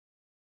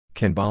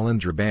Can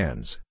Bollinger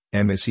Bands,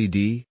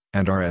 MACD,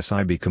 and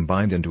RSI be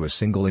combined into a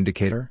single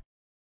indicator?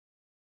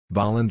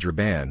 Bollinger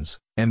Bands,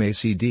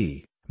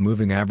 MACD,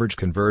 Moving Average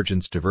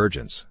Convergence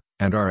Divergence,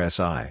 and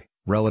RSI,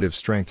 Relative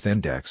Strength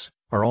Index,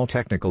 are all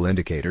technical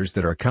indicators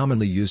that are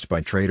commonly used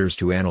by traders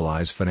to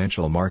analyze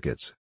financial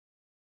markets.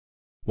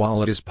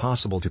 While it is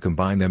possible to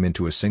combine them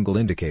into a single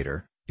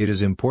indicator, it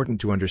is important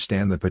to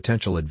understand the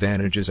potential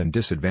advantages and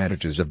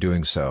disadvantages of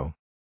doing so.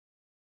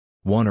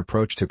 One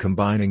approach to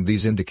combining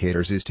these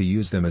indicators is to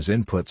use them as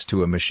inputs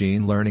to a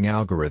machine learning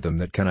algorithm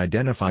that can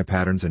identify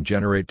patterns and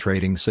generate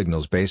trading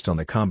signals based on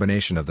the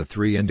combination of the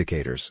three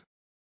indicators.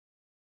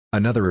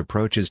 Another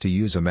approach is to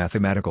use a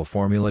mathematical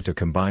formula to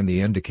combine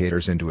the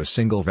indicators into a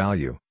single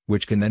value,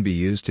 which can then be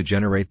used to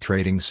generate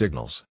trading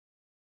signals.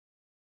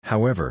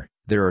 However,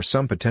 there are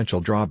some potential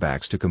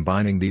drawbacks to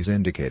combining these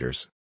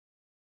indicators.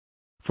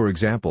 For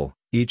example,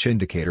 each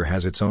indicator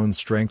has its own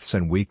strengths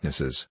and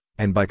weaknesses,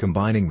 and by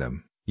combining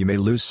them, you may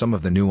lose some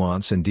of the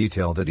nuance and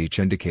detail that each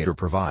indicator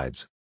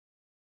provides.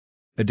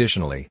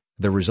 Additionally,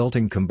 the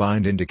resulting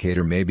combined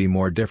indicator may be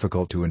more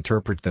difficult to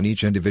interpret than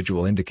each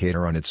individual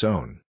indicator on its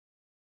own.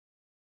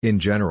 In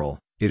general,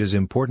 it is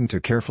important to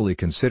carefully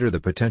consider the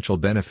potential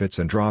benefits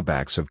and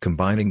drawbacks of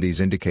combining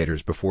these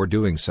indicators before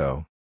doing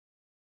so.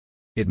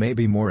 It may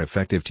be more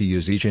effective to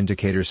use each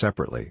indicator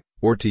separately,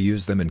 or to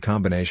use them in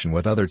combination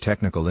with other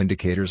technical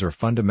indicators or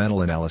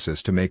fundamental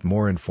analysis to make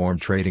more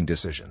informed trading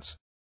decisions.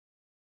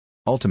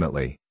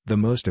 Ultimately, the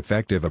most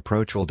effective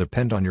approach will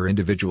depend on your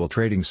individual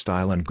trading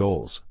style and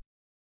goals.